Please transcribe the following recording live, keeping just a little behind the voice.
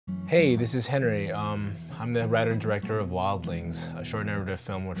Hey, this is Henry. I'm the writer and director of Wildlings, a short narrative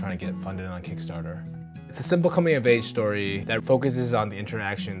film we're trying to get funded on Kickstarter. It's a simple coming-of-age story that focuses on the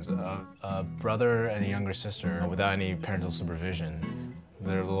interactions of a brother and a younger sister without any parental supervision.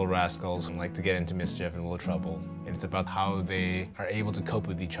 They're little rascals and like to get into mischief and a little trouble. And it's about how they are able to cope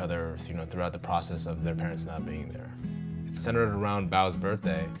with each other, throughout the process of their parents not being there. It's centered around Bao's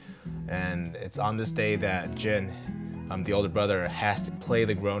birthday, and it's on this day that Chen, the older brother, has to play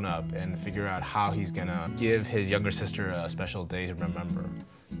the grown-up and figure out how he's gonna give his younger sister a special day to remember.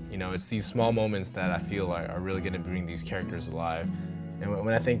 It's these small moments that I feel are really gonna bring these characters alive. And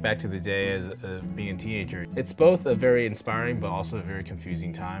when I think back to the day as being a teenager, it's both a very inspiring but also a very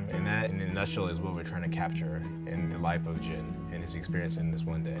confusing time. And that, in a nutshell, is what we're trying to capture in the life of Chen and his experience in this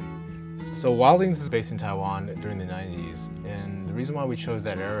one day. So Wildlings is based in Taiwan during the 90s. And the reason why we chose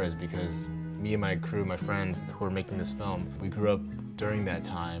that era is because me and my crew, my friends who are making this film, we grew up during that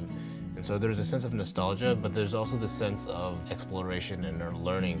time. And so there's a sense of nostalgia, but there's also the sense of exploration and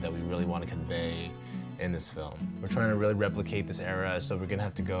learning that we really want to convey in this film. We're trying to really replicate this era, so we're gonna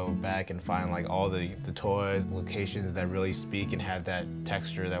have to go back and find all the toys, locations that really speak and have that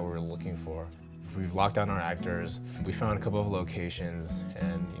texture that we're looking for. We've locked down our actors, we found a couple of locations,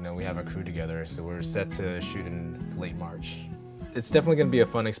 and we have a crew together, so we're set to shoot in late March. It's definitely going to be a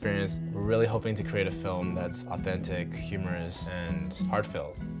fun experience. We're really hoping to create a film that's authentic, humorous, and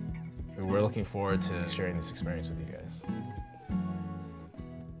heartfelt. We're looking forward to sharing this experience with you guys.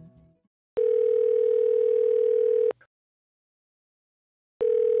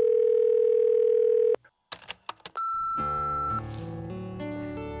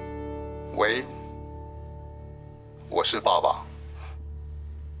喂，我是爸爸，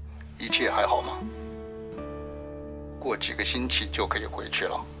一切还好吗？过几个星期就可以回去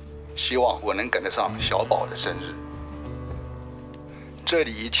了，希望我能赶得上小宝的生日。这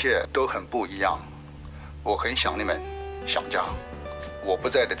里一切都很不一样，我很想你们，想家。我不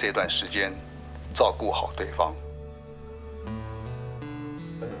在的这段时间，照顾好对方。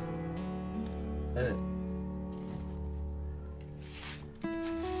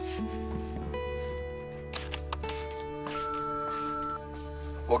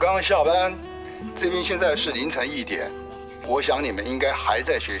我刚刚下班。这边现在是凌晨1点，我想你们应该还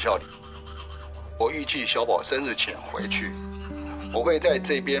在学校里。我预计小宝生日前回去，我会在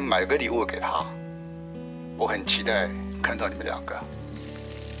这边买个礼物给他。我很期待看到你们两个。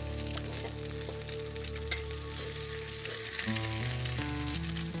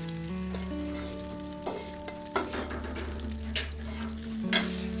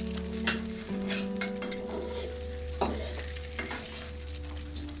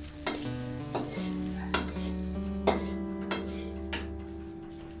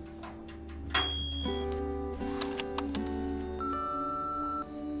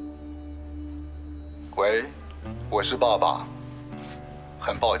喂，我是爸爸，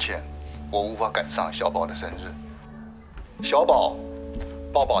很抱歉，我无法赶上小宝的生日。小宝，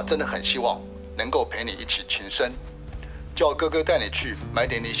爸爸真的很希望能够陪你一起庆生，叫哥哥带你去买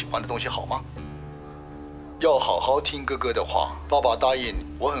点你喜欢的东西好吗？要好好听哥哥的话，爸爸答应你，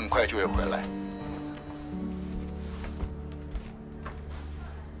我很快就会回来。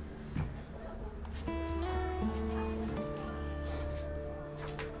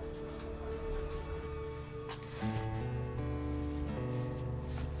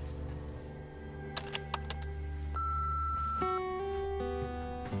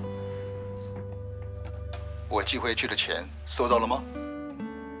我寄回去的钱收到了吗？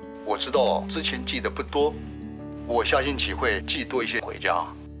我知道之前寄的不多，我下星期会寄多一些回家。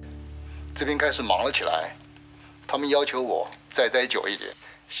这边开始忙了起来，他们要求我再待久一点，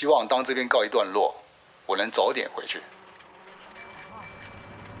希望当这边告一段落，我能早点回去。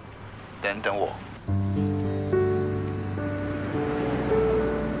等等我。